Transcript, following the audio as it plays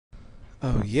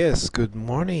Oh yes, good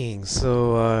morning.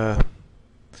 So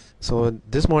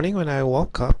this morning when I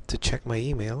woke up to check my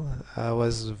email, I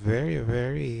was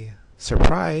very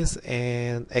surprised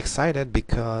and excited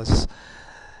because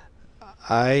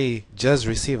I just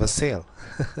received a sale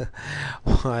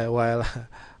while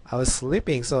I was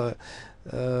sleeping. So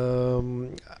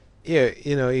um, yeah,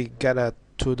 you got a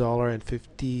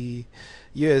 $2.50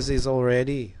 US is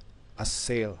already a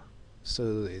sale.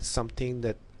 So it's something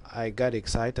that I got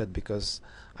excited because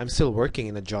I'm still working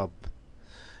in a job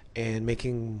and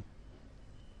making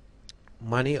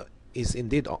money is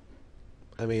indeed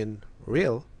I mean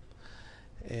real.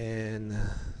 And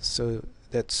so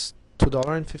that's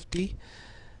 $2.50.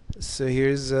 So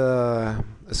here's a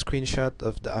screenshot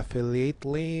of the affiliate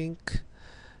link.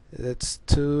 That's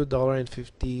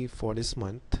 $2.50 for this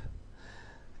month.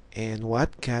 And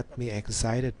what got me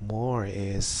excited more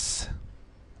is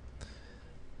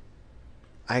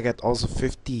I got also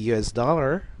 50 US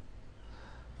dollar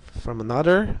from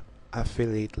another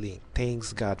affiliate link.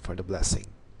 Thanks God for the blessing.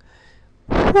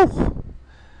 Whew.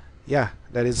 Yeah,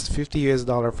 that is 50 US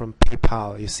dollar from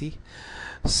PayPal, you see.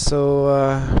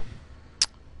 So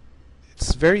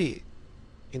it's very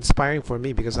inspiring for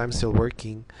me because I'm still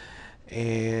working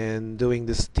and doing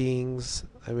these things.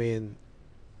 I mean,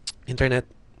 internet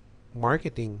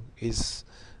marketing is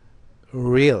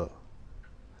real.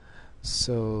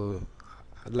 So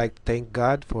I'd like to thank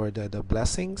God for the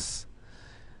blessings.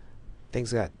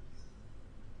 Thanks God.